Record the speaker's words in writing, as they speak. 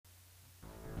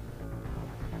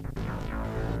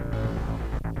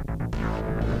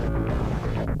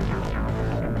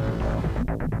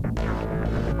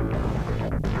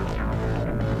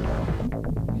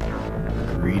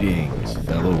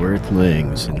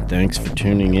Earthlings, and thanks for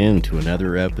tuning in to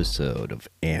another episode of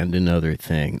And Another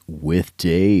Thing with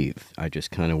Dave. I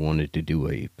just kind of wanted to do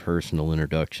a personal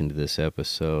introduction to this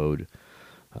episode.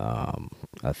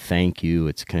 A thank you.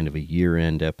 It's kind of a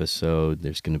year-end episode.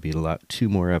 There's going to be two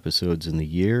more episodes in the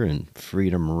year, and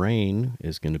Freedom Rain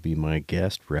is going to be my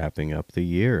guest wrapping up the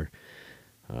year.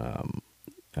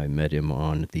 I met him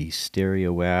on the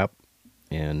Stereo app,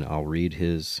 and I'll read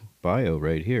his bio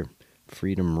right here.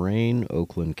 Freedom Rain,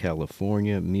 Oakland,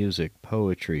 California, music,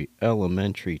 poetry,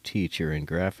 elementary teacher in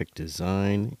graphic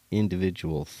design,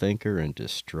 individual thinker and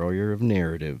destroyer of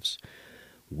narratives.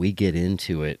 We get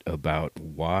into it about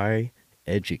why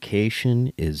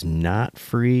education is not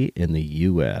free in the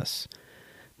U.S.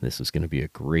 This is going to be a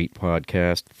great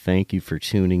podcast. Thank you for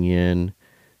tuning in.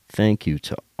 Thank you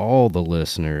to all the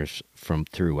listeners from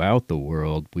throughout the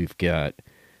world. We've got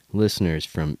listeners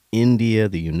from India,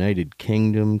 the United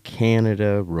Kingdom,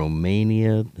 Canada,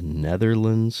 Romania, the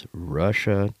Netherlands,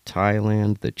 Russia,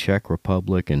 Thailand, the Czech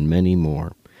Republic, and many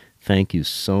more. Thank you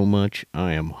so much.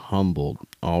 I am humbled.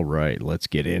 All right, let's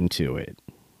get into it.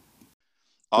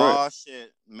 Oh,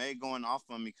 shit. May going off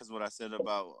on me because what I said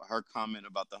about her comment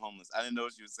about the homeless. I didn't know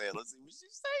what she was saying. Let's see what she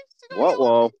say.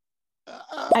 What?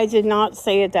 I did not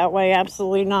say it that way.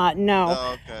 Absolutely not. No.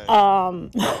 Oh,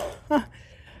 okay.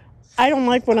 I don't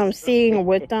like what I'm seeing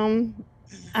with them.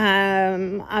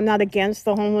 I'm not against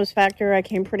the homeless factor. I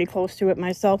came pretty close to it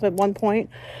myself at one point.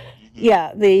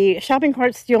 Yeah, the shopping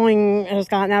cart stealing has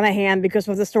gotten out of hand because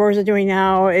what the stores are doing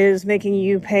now is making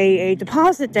you pay a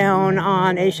deposit down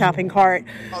on a shopping cart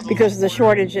because of the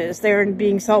shortages. They're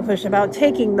being selfish about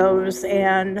taking those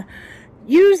and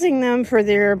using them for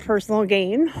their personal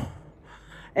gain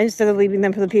instead of leaving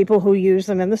them for the people who use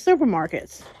them in the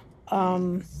supermarkets.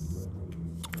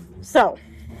 So,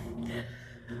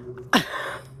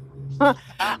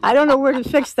 I don't know where to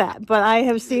fix that, but I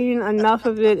have seen enough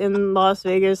of it in Las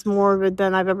Vegas, more of it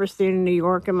than I've ever seen in New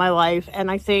York in my life. And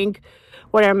I think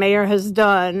what our mayor has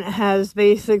done has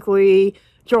basically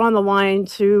drawn the line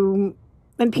to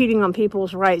impeding on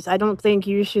people's rights. I don't think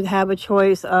you should have a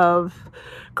choice of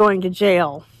going to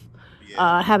jail,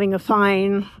 having a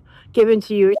fine given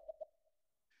to you.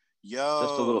 Yo.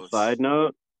 Just a little side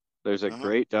note. There's a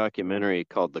great documentary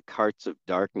called The Carts of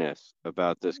Darkness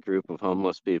about this group of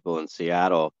homeless people in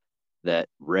Seattle that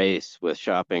race with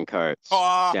shopping carts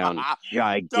down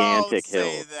gigantic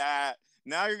hills. Don't say that.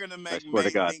 Now you're going to make me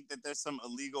think that there's some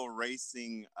illegal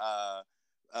racing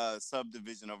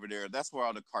subdivision over there. That's where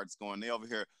all the carts going. They over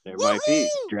here. There might be.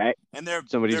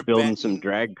 Somebody's building some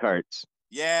drag carts.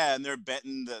 Yeah, and they're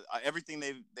betting everything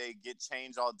they get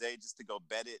changed all day just to go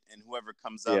bet it, and whoever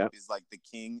comes up is like the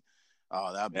king.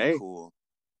 Oh, that'd be cool.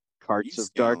 Carts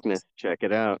of Darkness. Check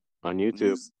it out on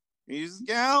YouTube. He's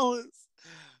scandalous.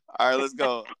 All right, let's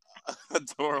go.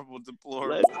 Adorable,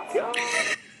 deplorable. Let's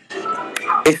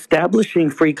go. Establishing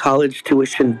free college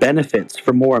tuition benefits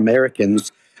for more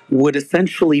Americans would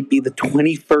essentially be the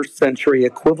 21st century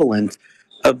equivalent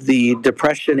of the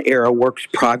Depression-era Works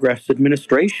Progress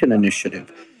Administration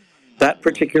initiative. That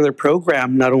particular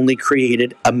program not only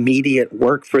created immediate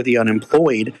work for the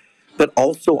unemployed, but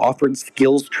also offered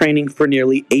skills training for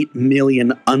nearly 8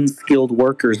 million unskilled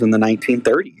workers in the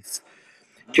 1930s.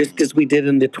 Just as we did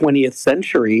in the 20th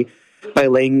century by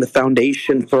laying the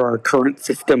foundation for our current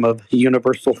system of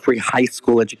universal free high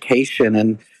school education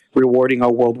and rewarding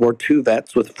our World War II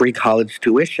vets with free college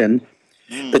tuition,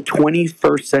 the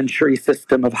 21st century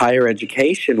system of higher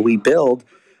education we build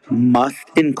must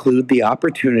include the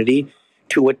opportunity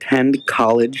to attend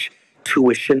college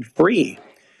tuition free,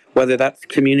 whether that's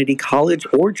community college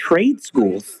or trade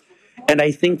schools. And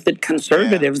I think that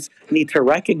conservatives need to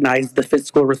recognize the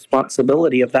fiscal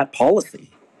responsibility of that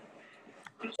policy.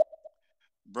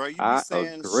 Bro, you be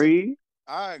saying agree. Shit.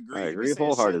 I agree. I agree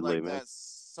wholeheartedly, like man.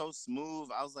 That's so smooth.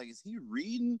 I was like, is he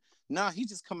reading? Nah, he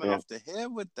just coming off the head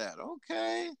with that.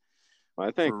 Okay.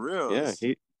 I think, for real. Yeah,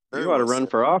 you ought to run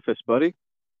for office, buddy.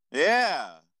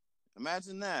 Yeah.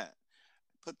 Imagine that.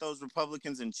 Put those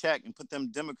Republicans in check and put them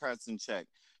Democrats in check.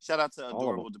 Shout out to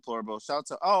Adorable Deplorable.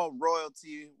 Shout out to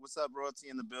Royalty. What's up, Royalty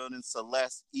in the building?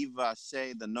 Celeste, Eva,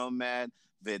 Shay, the Nomad,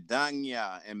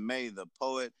 Vedanya, and May, the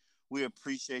Poet. We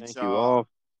appreciate Thank y'all. You all.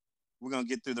 We're going to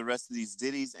get through the rest of these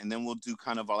ditties, and then we'll do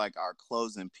kind of like our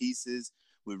closing pieces.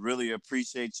 We really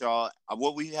appreciate y'all.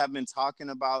 What we have been talking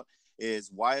about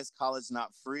is why is college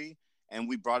not free? And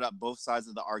we brought up both sides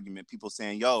of the argument. People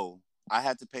saying, yo, I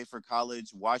had to pay for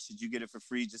college. Why should you get it for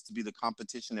free just to be the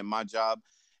competition in my job?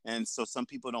 And so some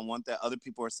people don't want that. Other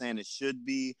people are saying it should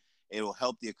be. It will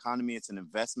help the economy. It's an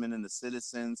investment in the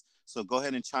citizens. So go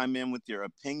ahead and chime in with your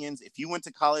opinions. If you went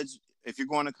to college if you're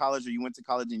going to college or you went to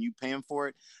college and you paying for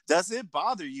it, does it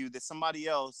bother you that somebody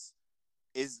else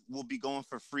will be going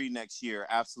for free next year,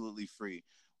 absolutely free?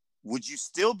 Would you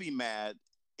still be mad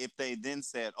if they then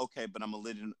said, okay, but I'm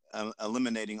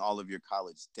eliminating all of your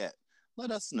college debt?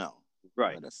 Let us know.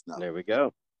 Right. Let us know. There we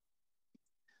go.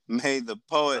 May the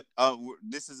poet.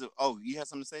 You have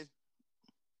something to say?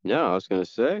 No, I was going to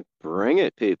say, bring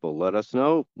it, people. Let us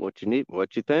know what you need,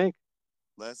 what you think.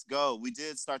 Let's go. We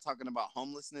did start talking about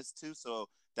homelessness too, so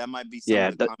that might be some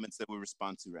of the comments that we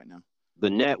respond to right now. The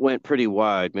net went pretty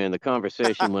wide, man. The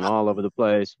conversation went all over the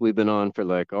place. We've been on for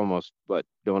like almost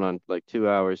going on like 2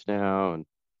 hours now, and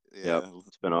yep,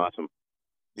 it's been awesome.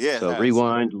 Yeah. So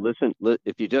rewind, listen.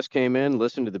 If you just came in,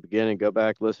 listen to the beginning. Go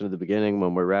back, listen to the beginning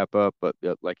when we wrap up. But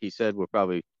like he said, we'll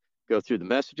probably go through the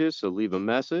messages. So leave a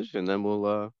message, and then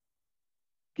we'll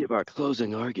give our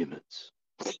closing arguments.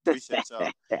 Appreciate y'all.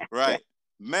 Right.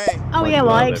 May. Oh, yeah,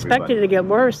 well, I expected it to get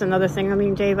worse. Another thing, I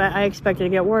mean, Dave, I expected it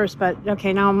to get worse, but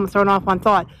okay, now I'm thrown off on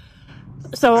thought.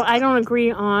 So I don't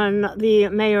agree on the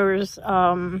mayor's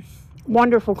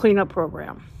wonderful cleanup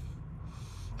program.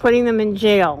 Putting them in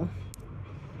jail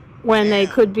when they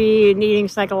could be needing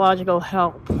psychological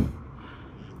help.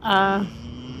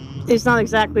 It's not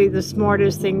exactly the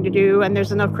smartest thing to do, and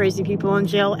there's enough crazy people in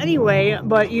jail anyway,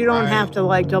 but you don't have to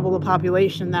like double the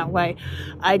population that way.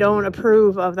 I don't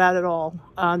approve of that at all.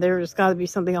 There's got to be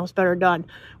something else better done.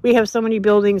 We have so many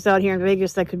buildings out here in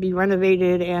Vegas that could be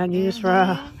renovated and used for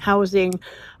housing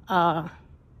the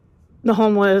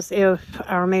homeless if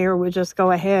our mayor would just go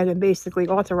ahead and basically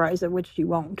authorize it, which he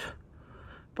won't.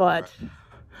 But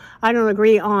I don't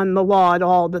agree on the law at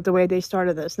all, but the way they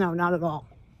started this, no, not at all.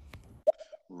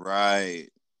 Right.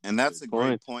 And that's a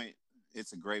great point.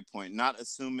 It's a great point. Not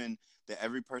assuming that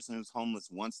every person who's homeless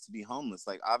wants to be homeless.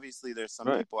 Like, obviously, there's some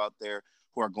people out there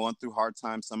who are going through hard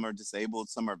times. Some are disabled.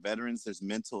 Some are veterans. There's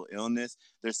mental illness.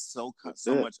 There's so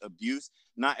much abuse.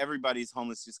 Not everybody's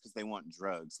homeless just because they want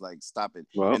drugs. Like, stop it.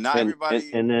 Well, and not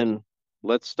everybody. And then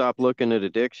let's stop looking at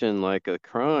addiction like a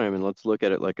crime, and let's look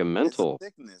at it like a mental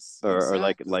sickness, or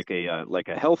like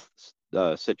a health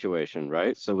situation,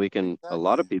 right? So we can a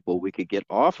lot of people we could get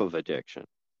off of addiction.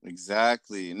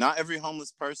 Exactly. Not every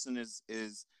homeless person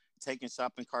is taking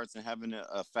shopping carts and having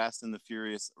a Fast and the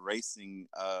Furious racing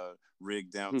rig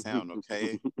downtown.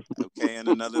 Okay. And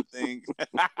another thing.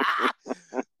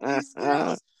 These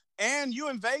girls. And you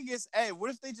in Vegas, hey,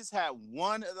 what if they just had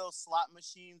one of those slot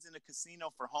machines in a casino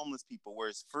for homeless people where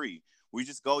it's free? We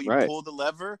just go, you pull the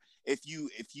lever. If you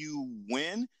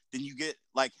win, then you get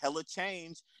like hella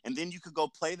change, and then you could go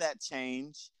play that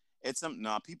change. It's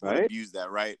people would abuse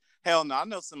that, right? Hell no. I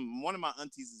know one of my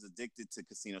aunties is addicted to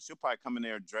casinos. She'll probably come in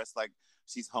there dressed like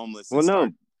she's homeless.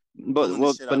 But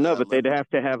they'd have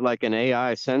to have like an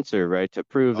AI sensor, right, to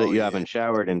prove that you haven't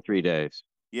showered in 3 days.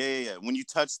 Yeah. When you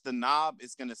touch the knob,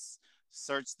 it's gonna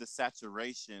search the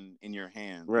saturation in your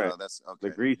hand. Right. That's okay. The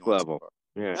grease level.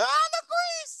 Yeah. The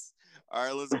grease. All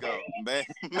right, let's go. May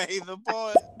the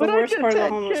poet. The worst part of the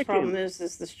homeless problem is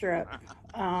the strip.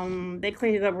 They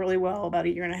cleaned it up really well about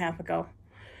 1.5 years ago.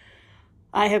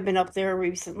 I have been up there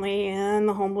recently, and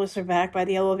the homeless are back by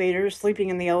the elevators, sleeping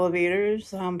in the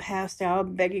elevators, passed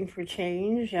out, begging for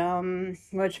change,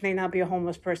 which may not be a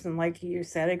homeless person like you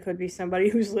said. It could be somebody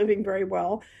who's living very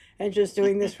well and just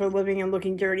doing this for a living and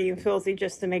looking dirty and filthy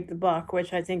just to make the buck,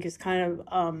 which I think is kind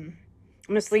of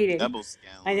misleading. Double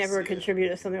scandalous, I never contribute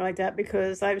to something like that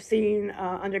because I've seen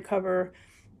undercover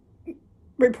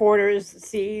reporters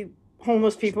see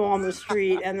homeless people on the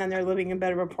street and then they're living in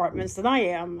better apartments than I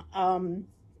am.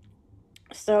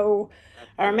 So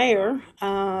our mayor,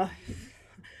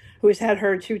 who's had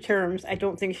her 2 terms, I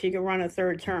don't think she could run a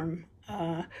 3rd term,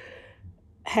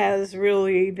 has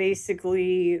really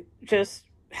basically just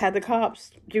had the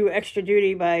cops do extra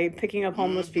duty by picking up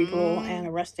homeless people and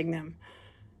arresting them.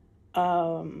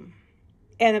 And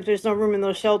if there's no room in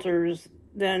those shelters,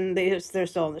 then they're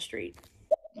still on the street.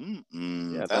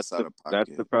 Yeah, that's out of pocket.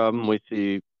 That's the problem we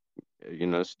see,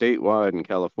 statewide in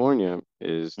California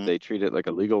is they treat it like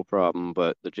a legal problem,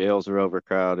 but the jails are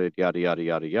overcrowded, yada yada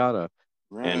yada yada.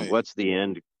 Right. And what's the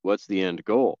end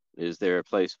goal? Is there a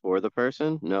place for the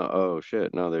person? No. Oh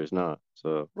shit, no, there's not.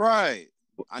 So right.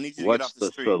 I need you to get off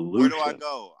the street. Solution? Where do I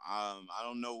go? I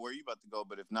don't know where you about to go,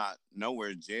 but if not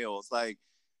nowhere, jail. It's like,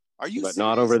 are you serious?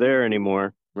 Not over there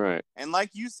anymore. Right. And like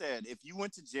you said, if you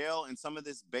went to jail and some of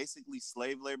this basically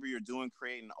slave labor you're doing,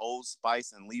 creating Old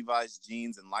Spice and Levi's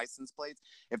jeans and license plates,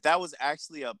 if that was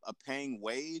actually a paying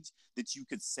wage that you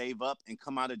could save up and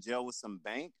come out of jail with some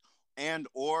bank, and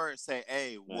or say,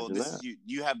 hey, well, this is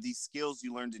you have these skills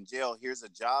you learned in jail, here's a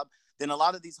job, then a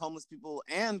lot of these homeless people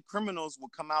and criminals will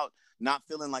come out not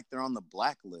feeling like they're on the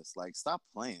blacklist. Like, stop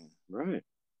playing. Right.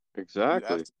 You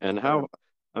Exactly. have to And be better how,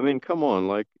 I mean, come on,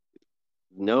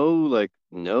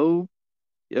 no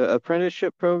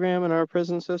apprenticeship program in our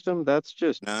prison system. That's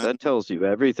just, none. that tells you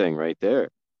everything right there.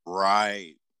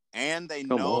 Right. And they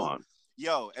Come know, on.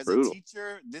 yo, as a Brutal.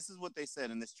 teacher, this is what they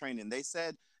said in this training. They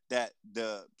said that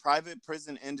the private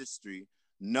prison industry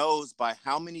knows by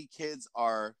how many kids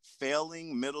are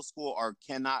failing middle school or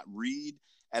cannot read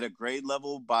at a grade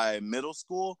level by middle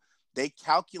school. They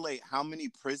calculate how many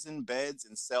prison beds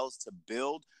and cells to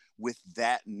build with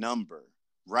that number,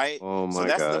 right? Oh So my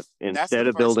that's God. that's the Instead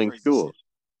of first building crazy shit. schools.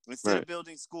 Instead Right. of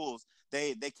building schools,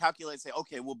 they calculate, say,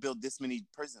 okay, we'll build this many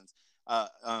prisons,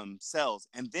 cells,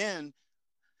 and then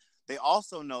they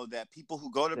also know that people who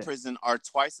go to prison are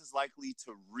twice as likely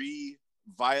to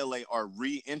violate or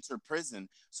re-enter prison.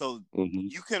 So hmm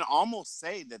you can almost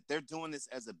say that they're doing this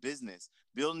as a business,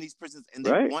 building these prisons, and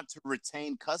they Right. want to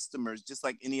retain customers just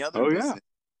like any other Oh yeah. business.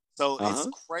 So it's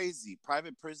Uh-huh. crazy.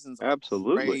 Private prisons are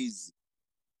Absolutely. crazy.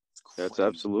 It's That's crazy.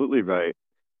 absolutely right.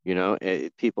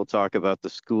 People talk about the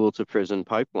school to prison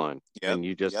pipeline, Yep. and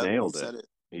you just Yep. You nailed it. said it.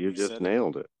 You You just said it.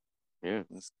 nailed it. Yeah.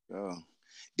 Let's go.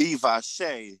 Eva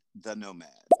Shea, the Nomad.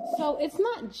 So it's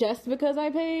not just because I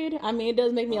paid. I mean, it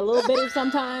does make me a little bitter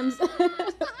sometimes,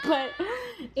 but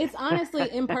it's honestly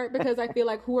in part because I feel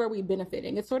like, who are we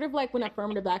benefiting? It's sort of like when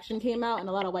affirmative action came out and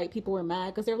a lot of white people were mad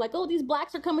because they're like, oh, these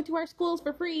blacks are coming to our schools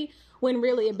for free, when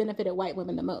really it benefited white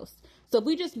women the most. So if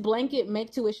we just blanket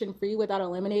make tuition free without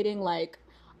eliminating like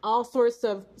all sorts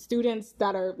of students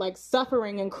that are like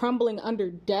suffering and crumbling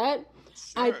under debt,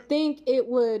 I Sure. think it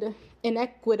would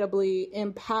inequitably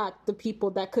impact the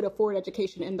people that could afford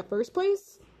education in the first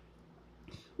place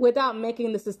without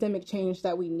making the systemic change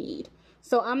that we need.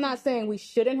 So I'm not saying we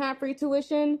shouldn't have free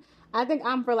tuition. I think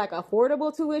I'm for like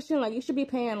affordable tuition. Like, you should be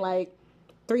paying like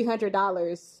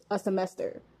 $300 a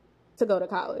semester to go to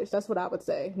college. That's what I would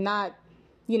say. Not,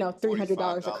 $300 a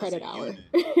 $45 credit a hour. unit.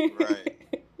 Right.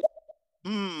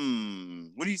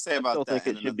 What do you say I about still that? think it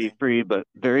And should another be thing, free, but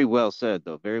very well said,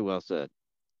 though. Very well said.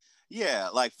 yeah,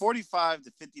 like $45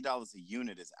 to $50 a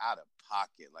unit is out of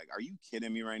pocket. Like, are you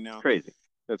kidding me right now? Crazy.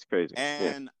 That's crazy. Yeah.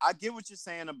 And I get what you're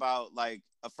saying about like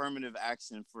affirmative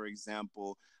action, for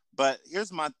example. But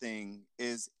here's my thing: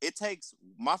 is it takes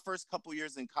my first couple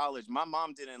years in college. My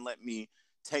mom didn't let me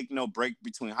take no break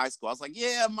between high school. I was like,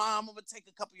 yeah, mom, I'm gonna take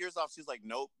a couple years off. She was like,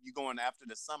 nope, you going after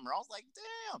the summer. I was like,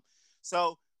 damn.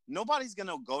 So nobody's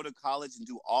gonna go to college and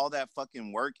do all that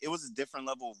fucking work. It was a different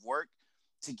level of work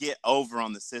to get over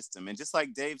on the system. And just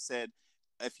like Dave said,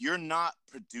 if you're not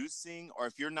producing, or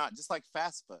if you're not, just like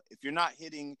FAFSA, if you're not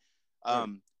hitting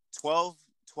 12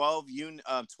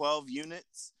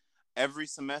 units every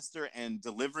semester and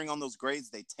delivering on those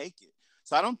grades, they take it.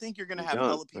 So I don't think you're going to You're have done.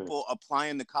 hella people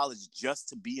applying to college just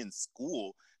to be in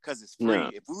school because it's free.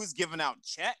 No. If we was giving out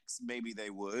checks, maybe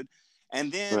they would.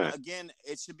 And then Right. again,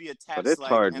 it should be a tax. But it's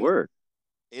hard work.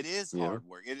 It is Yeah. hard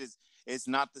work. It's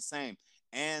not the same.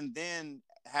 And then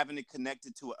having it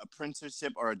connected to an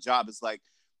apprenticeship or a job is like,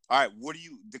 all right, what do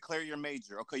you declare your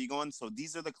major? Okay, you go in. So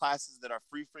these are the classes that are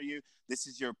free for you. This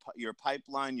is your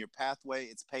pipeline, your pathway.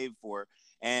 It's paid for,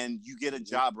 and you get a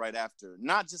job right after.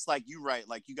 Not just like you write,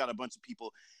 like you got a bunch of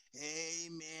people. Hey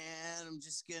man, I'm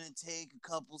just gonna take a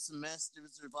couple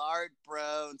semesters of art,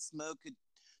 bro, and smoke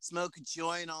a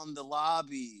joint on the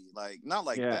lobby. Like, not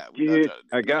like that. We're not Dude, trying to do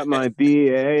I got that. my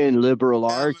BA in liberal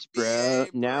I'm a arts, bro.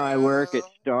 BA, Now I work at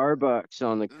bro. Starbucks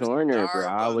on the corner,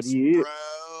 bro. What Starbucks,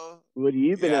 bro. have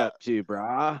you been Yeah. up to,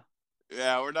 bro?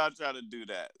 Yeah, we're not trying to do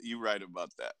that. You're right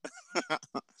about that.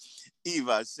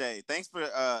 Eva Shea, thanks for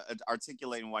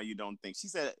articulating why you don't think. She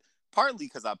said, partly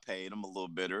because I paid. I'm a little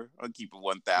bitter. I'll keep it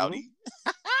 1,000.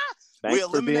 Thanks We for being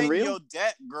eliminating real. your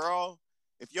debt, girl.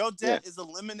 If your debt is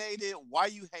eliminated, why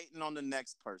you hating on the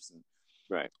next person?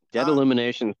 Right. Debt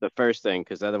elimination is the first thing,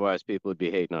 because otherwise people would be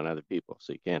hating on other people.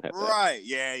 So you can't have that. Right.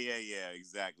 Yeah,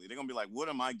 exactly. They're going to be like, what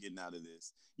am I getting out of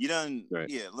this? You done,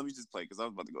 yeah, let me just play, because I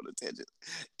was about to go to a tangent.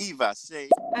 Eva Shea.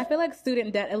 I feel like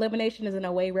student debt elimination is in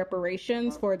a way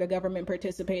reparations for the government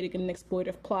participating in an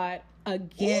exploitive plot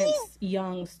against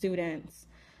young students.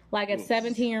 Like at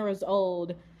 17 years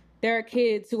old, there are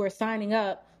kids who are signing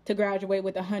up to graduate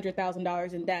with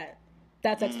 $100,000 in debt.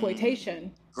 That's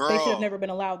exploitation. Girl. They should have never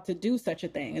been allowed to do such a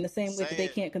thing, in the same way that they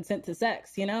can't consent to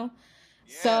sex, you know?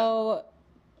 Yeah.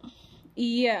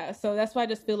 So that's why I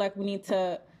just feel like we need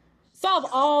to solve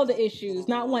all the issues,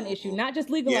 not one issue, not just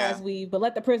legalize weed, but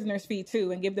let the prisoners fee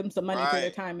too and give them some money for their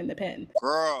time in the pen.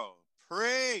 Girl,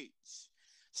 preach.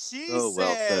 She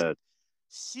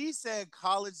said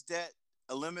college debt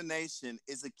elimination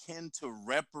is akin to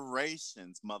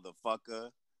reparations, motherfucker.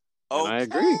 And I Okay.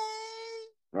 agree.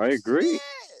 I agree. Shit.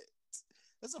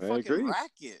 That's a I fucking agree.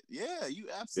 racket. Yeah, you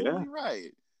absolutely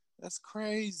right. That's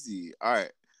crazy. All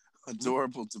right.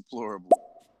 Adorable, deplorable.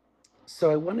 So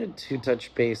I wanted to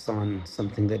touch base on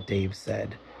something that Dave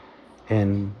said,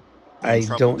 and You in I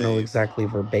trouble, don't know Dave. exactly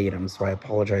verbatim, so I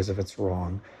apologize if it's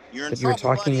wrong. You're in But you were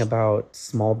trouble, talking buddy. about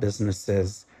small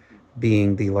businesses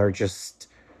being the largest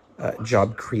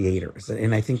job creators,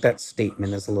 and I think that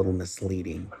statement is a little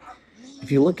misleading.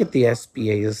 If you look at the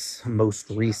SBA's most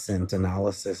recent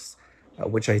analysis,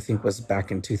 which I think was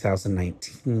back in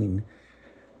 2019,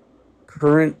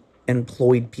 current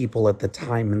employed people at the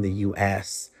time in the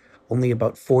US, only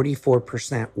about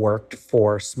 44% worked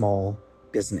for small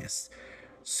business.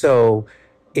 So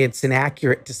it's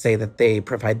inaccurate to say that they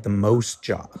provide the most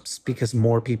jobs because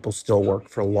more people still work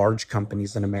for large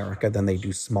companies in America than they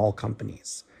do small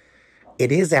companies.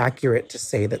 It is accurate to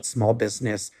say that small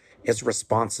business is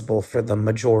responsible for the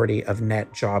majority of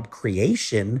net job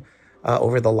creation.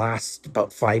 Over the last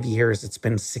about 5 years, it's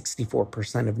been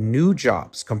 64% of new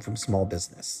jobs come from small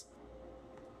business.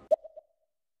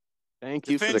 Thank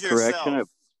you for the Defend correction. yourself.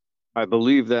 I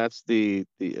believe that's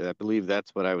I believe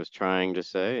that's what I was trying to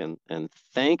say, and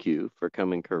thank you for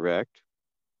coming correct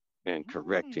and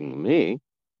correcting me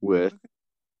with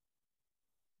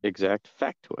exact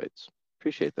factoids.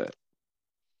 Appreciate that.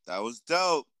 That was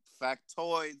dope.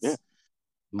 Factoids. Yeah.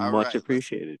 All Much right.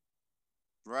 appreciated.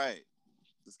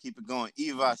 Let's keep it going.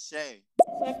 Eva Shay.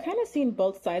 So I've kind of seen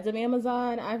both sides of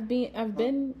Amazon. I've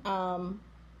been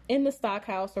in the stock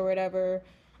house or whatever.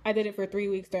 I did it for 3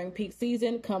 weeks during peak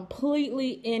season.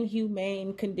 Completely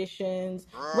inhumane conditions,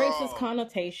 racist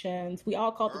connotations. We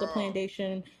all called it the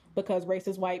plantation because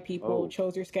racist white people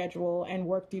chose your schedule and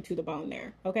worked you to the bone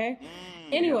there. Okay.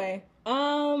 Anyway,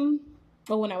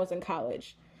 when I was in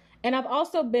college. And I've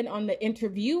also been on the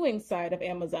interviewing side of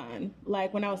Amazon,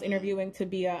 like when I was interviewing to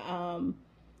be a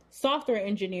software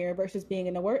engineer versus being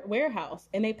in the warehouse,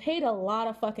 and they paid a lot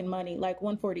of fucking money, like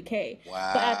 $140K.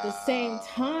 Wow. But at the same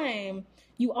time,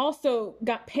 you also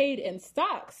got paid in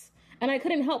stocks. And I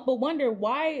couldn't help but wonder,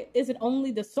 why is it only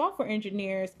the software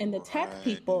engineers and the tech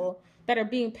people that are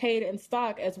being paid in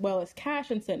stock as well as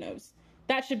cash incentives?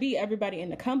 That should be everybody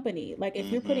in the company. Like, if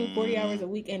you're putting 40 hours a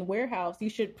week in warehouse, you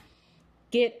should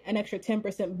get an extra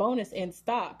 10% bonus in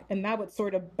stock, and that would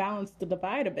sort of balance the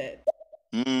divide a bit.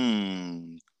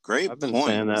 Great. I've been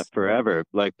saying that forever.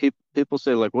 Like people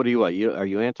say, like, what are you? Are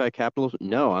you anti-capitalist?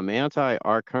 No, I'm anti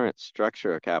our current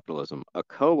structure of capitalism. A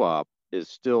co-op is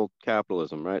still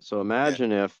capitalism, right? So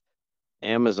imagine if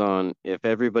Amazon, if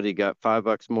everybody got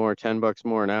 $5 more, $10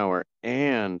 more an hour,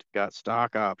 and got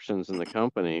stock options in the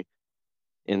company,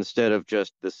 instead of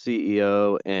just the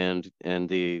CEO and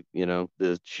the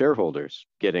the shareholders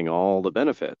getting all the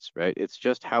benefits, right? It's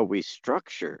just how we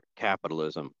structure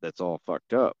capitalism that's all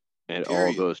fucked up. It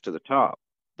all goes to the top.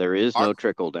 There is no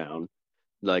trickle down.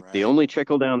 Like the only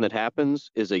trickle down that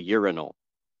happens is a urinal.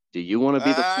 Do you want to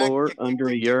be the floor under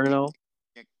a urinal?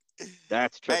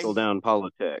 That's trickle down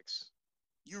politics.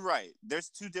 You're right.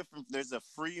 There's there's a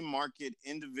free market,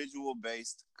 individual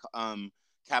based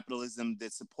capitalism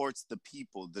that supports the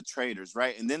people, the traders,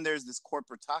 right? And then there's this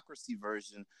corporatocracy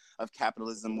version of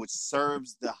capitalism, which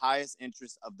serves the highest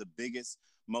interests of the biggest,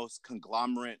 most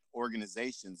conglomerate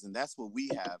organizations. And that's what we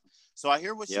have. So I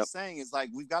hear what she's saying is like,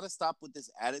 we've got to stop with this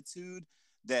attitude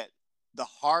that the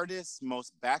hardest,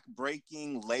 most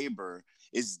backbreaking labor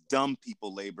is dumb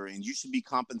people labor, and you should be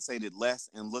compensated less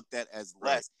and looked at as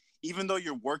less, even though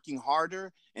you're working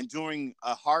harder and doing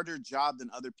a harder job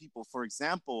than other people. For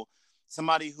example,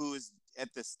 somebody who is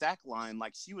at the stack line,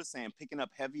 like she was saying, picking up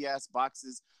heavy ass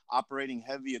boxes, operating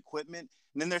heavy equipment.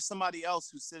 And then there's somebody else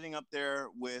who's sitting up there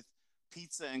with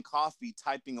pizza and coffee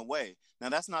typing away. Now,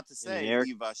 that's not to say,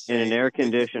 Eva Shay, in an air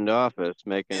conditioned office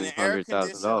making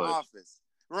 $100,000.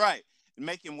 Right. And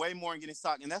making way more and getting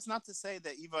stock. And that's not to say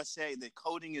that, Eva Shay, that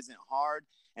coding isn't hard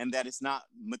and that it's not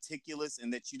meticulous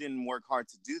and that you didn't work hard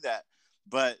to do that.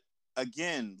 But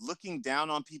again, looking down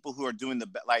on people who are doing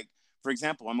like, for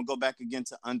example, I'm going to go back again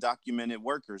to undocumented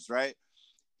workers, right?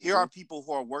 Here are people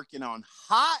who are working on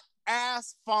hot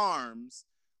ass farms,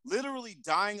 literally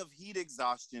dying of heat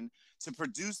exhaustion to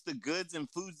produce the goods and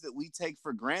foods that we take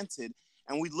for granted.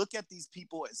 And we look at these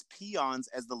people as peons,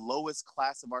 as the lowest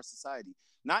class of our society.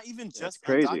 Not even just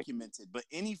undocumented, but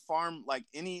any farm, like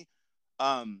any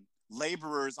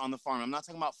laborers on the farm. I'm not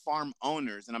talking about farm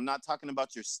owners, and I'm not talking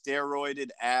about your steroided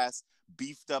ass,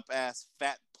 beefed up ass,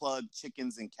 fat plug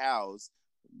chickens and cows.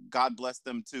 God bless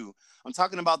them too. I'm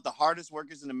talking about the hardest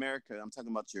workers in America. I'm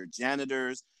talking about your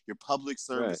janitors, your public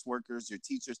service workers, your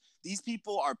teachers. These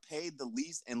people are paid the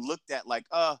least and looked at like,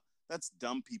 that's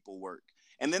dumb people work.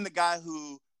 And then the guy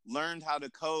who learned how to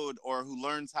code or who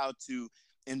learns how to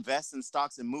invest in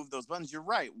stocks and move those buttons, you're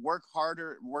right. Work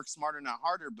harder, work smarter, not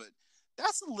harder. But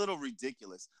that's a little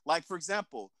ridiculous. Like, for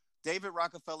example, David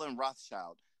Rockefeller and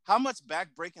Rothschild. How much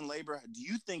back-breaking labor do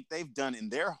you think they've done in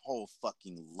their whole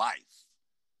fucking life?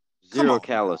 Zero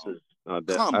calluses.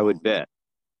 I would bet.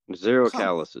 Zero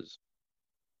calluses.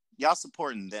 Y'all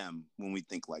supporting them when we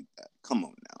think like that. Come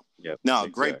on now. Yep. No,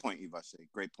 exactly. Great point, Ivache.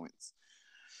 Great points.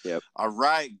 Yep. All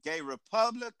right, gay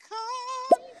Republican.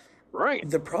 Right.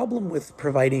 The problem with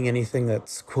providing anything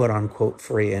that's quote unquote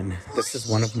free, and this is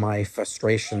one of my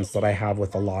frustrations that I have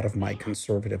with a lot of my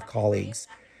conservative colleagues,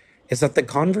 is that the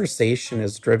conversation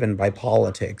is driven by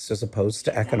politics as opposed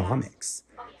to economics.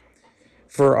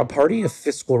 For a party of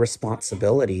fiscal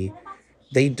responsibility,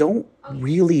 they don't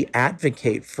really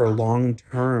advocate for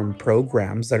long-term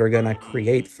programs that are going to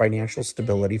create financial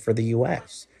stability for the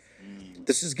U.S.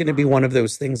 This is going to be one of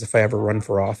those things, if I ever run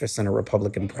for office in a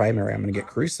Republican primary, I'm going to get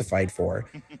crucified for.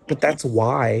 But that's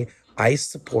why I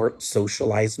support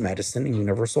socialized medicine and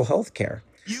universal health care.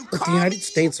 But the United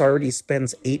States already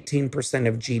spends 18%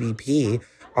 of GDP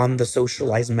on the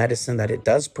socialized medicine that it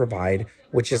does provide,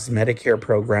 which is Medicare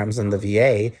programs and the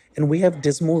VA, and we have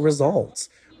dismal results.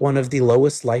 One of the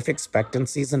lowest life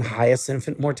expectancies and highest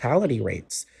infant mortality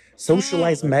rates.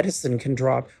 Socialized medicine can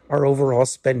drop our overall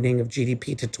spending of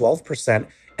GDP to 12%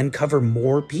 and cover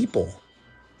more people.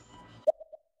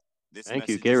 Thank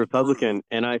you, gay Republican.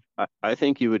 And I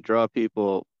think you would draw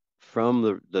people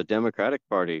from the Democratic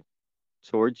Party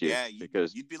towards you. Yeah,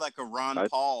 because you'd be like a Ron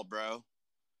Paul, bro.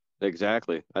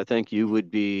 Exactly. I think you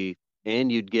would be,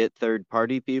 and you'd get third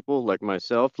party people like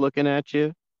myself looking at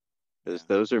you, because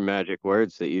those are magic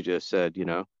words that you just said,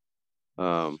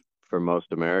 for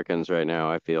most Americans right now,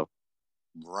 I feel.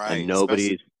 Right. And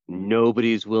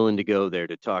nobody's willing to go there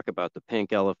to talk about the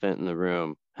pink elephant in the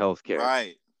room, healthcare.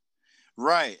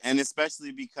 Right. And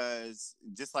especially because,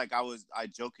 just like I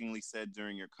jokingly said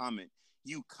during your comment,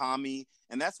 you commie.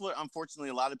 And that's what, unfortunately,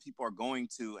 a lot of people are going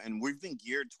to. And we've been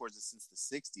geared towards it since the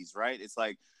 60s, right? It's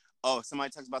like, oh,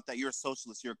 somebody talks about that, you're a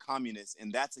socialist, you're a communist.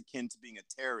 And that's akin to being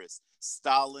a terrorist.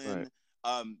 Stalin. Right.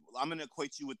 I'm going to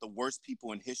equate you with the worst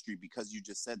people in history because you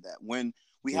just said that. When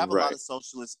we have a lot of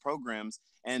socialist programs,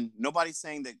 and nobody's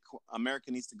saying that America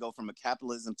needs to go from a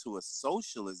capitalism to a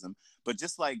socialism, but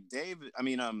just like David,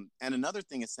 and another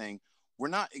thing is saying, we're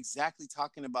not exactly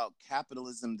talking about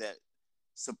capitalism that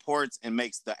supports and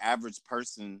makes the average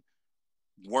person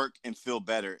work and feel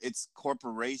better. It's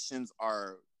corporations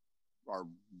are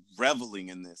reveling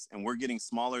in this, and we're getting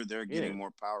smaller, they're getting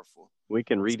more powerful. We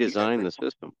can redesign the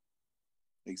system.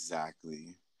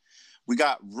 Exactly. We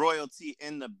got royalty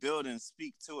in the building.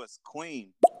 Speak to us,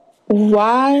 Queen.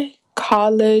 Why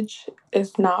college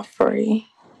is not free?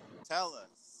 Tell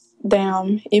us.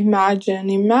 Damn,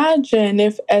 imagine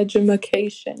if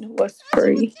education was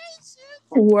free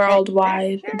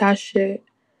worldwide. That shit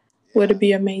would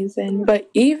be amazing. But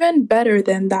even better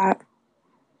than that,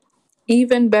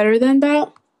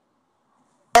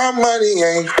 our money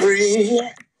ain't free.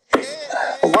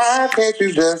 Why can't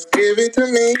you just give it to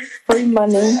me? Free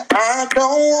money. I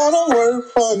don't want to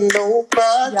work for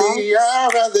nobody. Yeah. I'd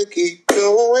rather keep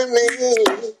doing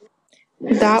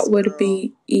me. That would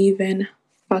be even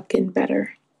fucking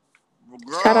better.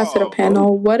 Girl. Shout out to the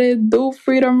panel. What it do,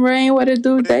 Freedom Reign? What it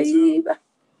do, Dave?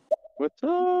 What's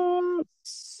up?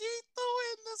 She threw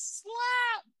in the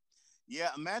slap. Yeah,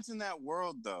 imagine that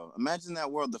world, though. Imagine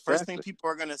that world. The first thing people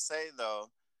are going to say, though,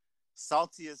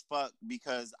 salty as fuck,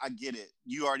 because I get it.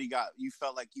 You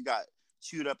felt like you got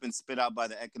chewed up and spit out by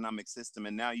the economic system,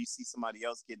 and now you see somebody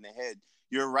else getting ahead.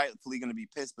 You're rightfully going to be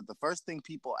pissed. But the first thing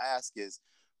people ask is,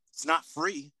 it's not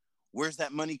free. Where's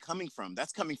that money coming from?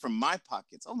 That's coming from my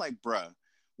pockets. I'm like, bruh,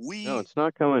 No, it's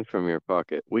not coming from your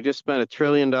pocket. We just spent $1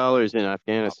 trillion in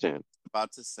Afghanistan.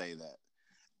 About to say that.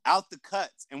 Out the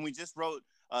cuts. And we just wrote,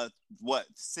 I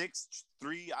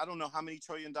don't know how many $1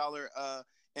 trillion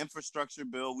infrastructure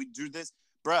bill. We do this.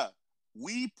 Bruh,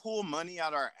 we pull money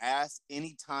out our ass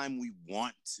anytime we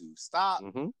want to. Stop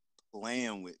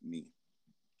playing with me.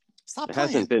 Stop playing.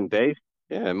 Hasn't been based.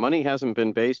 Yeah, money hasn't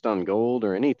been based on gold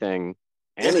or anything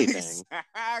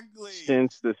exactly.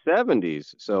 since the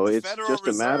 70s. So it's Federal just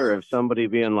a matter of somebody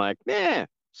being like,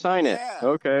 sign it.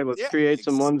 Okay, let's create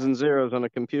some ones and zeros on a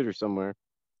computer somewhere.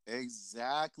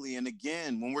 Exactly. And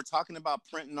again, when we're talking about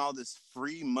printing all this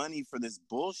free money for this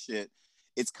bullshit,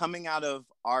 it's coming out of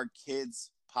our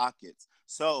kids' pockets.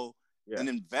 So an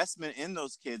investment in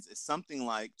those kids is something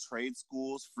like trade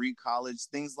schools, free college,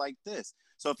 things like this.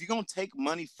 So if you're going to take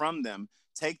money from them,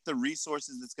 take the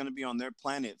resources that's going to be on their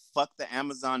planet, fuck the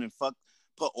Amazon and put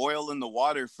oil in the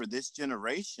water for this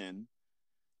generation,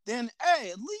 then,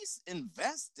 hey, at least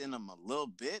invest in them a little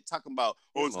bit. Talking about,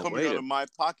 it's coming out of my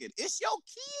pocket. It's your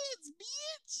kids,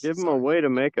 bitch. Give them a way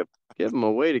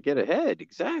to get ahead.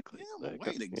 Exactly. Give them a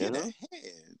way to get ahead.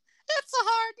 It's a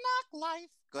hard knock life.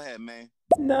 Go ahead, May.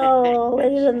 No,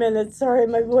 wait a minute. Sorry,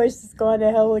 my voice has gone to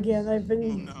hell again. I've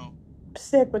been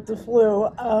sick with the flu.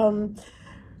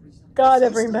 God, I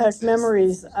bring back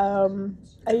memories.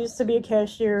 I used to be a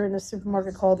cashier in a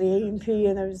supermarket called the A&P,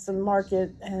 and there was a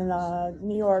market in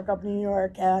New York,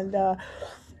 and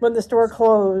when the store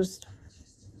closed,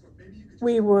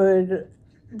 we would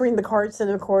bring the carts in,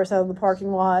 of course, out of the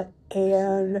parking lot,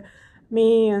 and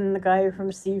me and the guy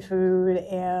from Seafood,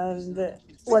 and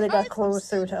when it got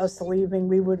closer to us leaving,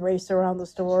 we would race around the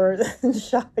store in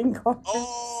shopping carts.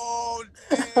 Oh,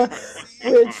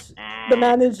 which the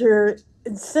manager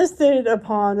insisted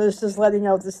upon us just letting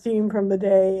out the steam from the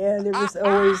day, and it was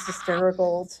always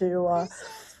hysterical to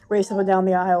race up and down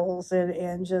the aisles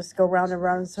and just go round and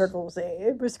round in circles.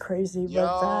 It was crazy, but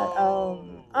that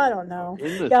I don't know.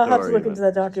 I'll have to look into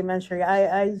that documentary.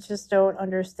 I just don't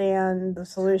understand the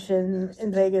solution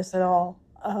in Vegas at all,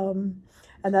 and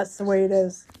that's the way it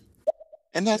is.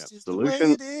 And that's just the way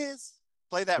it is.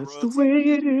 Play that. That's the way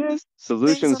it is.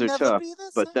 Solutions are tough,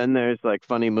 but then there's like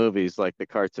funny movies like The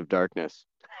Carts of Darkness.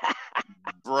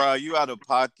 Bruh, you out of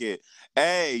pocket.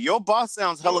 Hey, your boss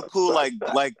sounds hella cool,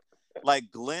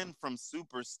 like Glenn from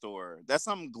Superstore. That's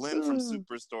something Glenn from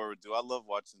Superstore would do. I love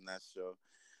watching that show.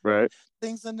 Right.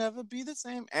 Things will never be the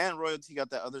same. And Royalty got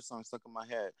that other song stuck in my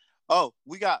head. Oh,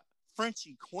 we got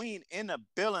Frenchie Queen in the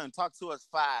building. Talk to us,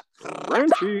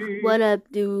 Frenchie. What up,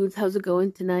 dudes? How's it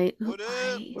going tonight? What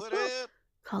up? What up?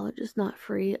 College is not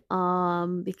free.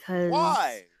 Because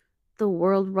why? The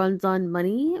world runs on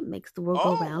money. It makes the world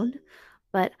go round.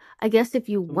 But I guess if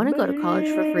you want to go to college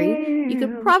for free, you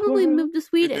could probably move to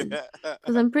Sweden.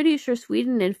 Because I'm pretty sure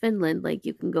Sweden and Finland, like,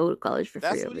 you can go to college for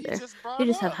free over there. They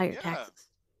just have higher taxes.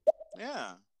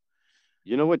 Yeah.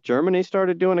 You know what Germany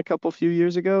started doing a few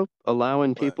years ago?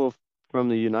 Allowing people from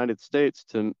the United States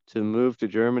to move to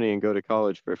Germany and go to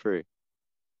college for free.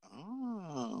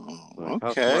 Oh, like,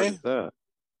 okay. How smart is that?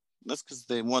 That's because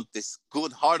they want this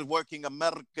good, hardworking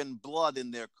American blood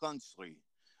in their country.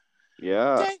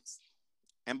 Yeah. Thanks.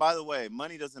 And by the way,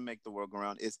 money doesn't make the world go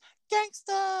round. It's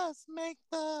gangsters make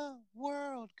the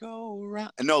world go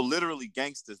round. No, literally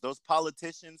gangsters. Those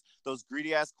politicians, those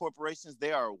greedy ass corporations,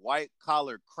 they are white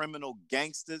collar criminal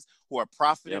gangsters who are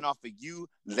profiting off of you.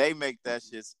 They make that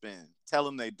shit spin. Tell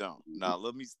them they don't. No,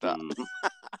 let me stop.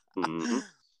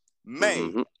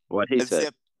 May. What he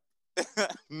said.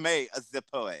 May a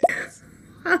zippo.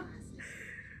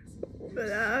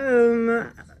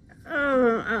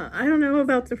 I don't know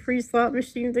about the free slot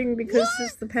machine thing because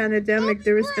since the pandemic,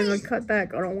 there's been a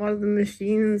cutback on a lot of the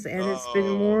machines, and it's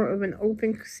been more of an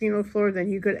open casino floor than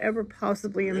you could ever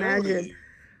possibly imagine.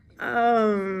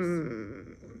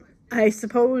 I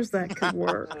suppose that could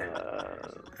work.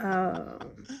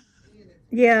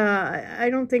 Yeah, I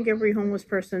don't think every homeless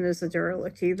person is a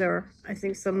derelict either. I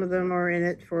think some of them are in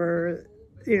it for,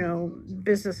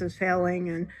 businesses failing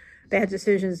and bad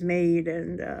decisions made,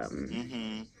 and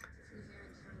the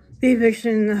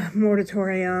eviction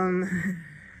moratorium,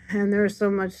 and there's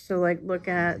so much to look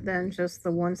at than just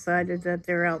the one-sided that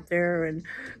they're out there and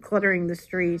cluttering the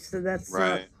streets. So that's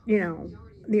not,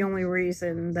 the only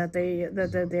reason that they're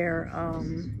there.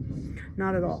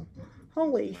 Not at all.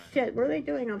 Holy shit! What are they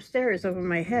doing upstairs over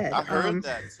my head? I heard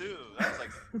that too. That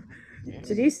was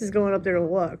Denise is going up there to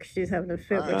look. She's having a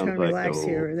fit. We're trying to relax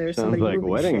here. There's somebody like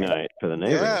wedding shit. night for the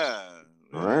neighbors.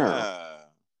 Yeah.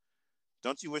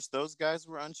 Don't you wish those guys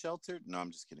were unsheltered? No,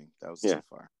 I'm just kidding. That was too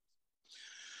far.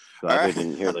 Glad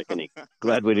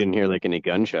we didn't hear any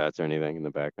gunshots or anything in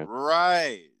the background.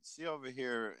 Right. She over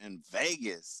here in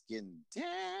Vegas getting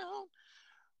down.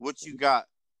 What you got?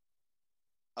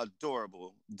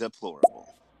 Adorable, deplorable.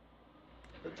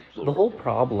 The whole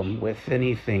problem with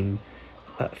anything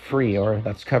free or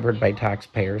that's covered by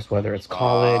taxpayers, whether it's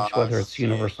college, whether it's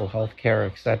universal health care,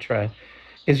 etc.,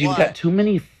 is you've got too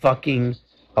many fucking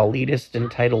elitist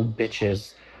entitled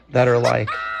bitches that are like,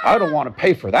 I don't want to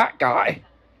pay for that guy.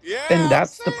 Yeah, and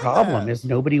that's the problem, is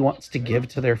nobody wants to give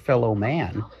to their fellow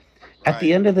man. At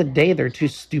the end of the day, they're too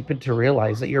stupid to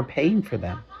realize that you're paying for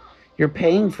them. You're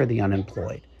paying for the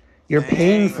unemployed. You're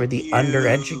paying for the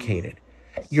undereducated.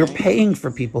 You're paying for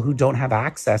people who don't have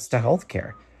access to health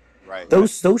care. Right.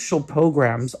 Those social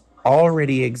programs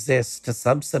already exists to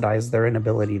subsidize their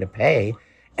inability to pay.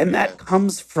 And that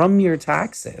comes from your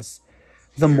taxes.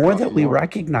 The more that we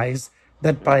recognize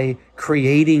that by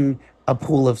creating a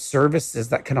pool of services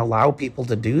that can allow people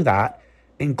to do that,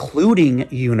 including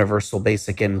universal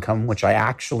basic income, which I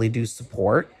actually do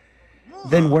support,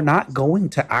 then we're not going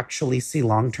to actually see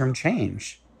long-term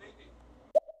change.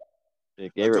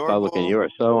 Gay Republican, you are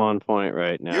so on point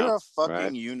right now. You're a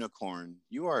fucking unicorn.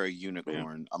 You are a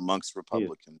unicorn amongst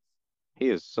Republicans. He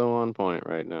is so on point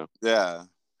right now. Yeah,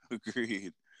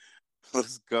 agreed.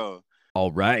 Let's go.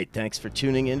 All right, thanks for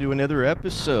tuning into another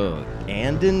episode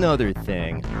and Another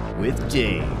Thing with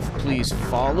Dave. Please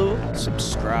follow,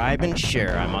 subscribe, and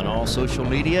share. I'm on all social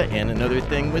media and Another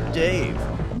Thing with Dave.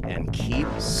 And keep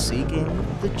seeking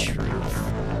the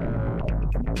truth.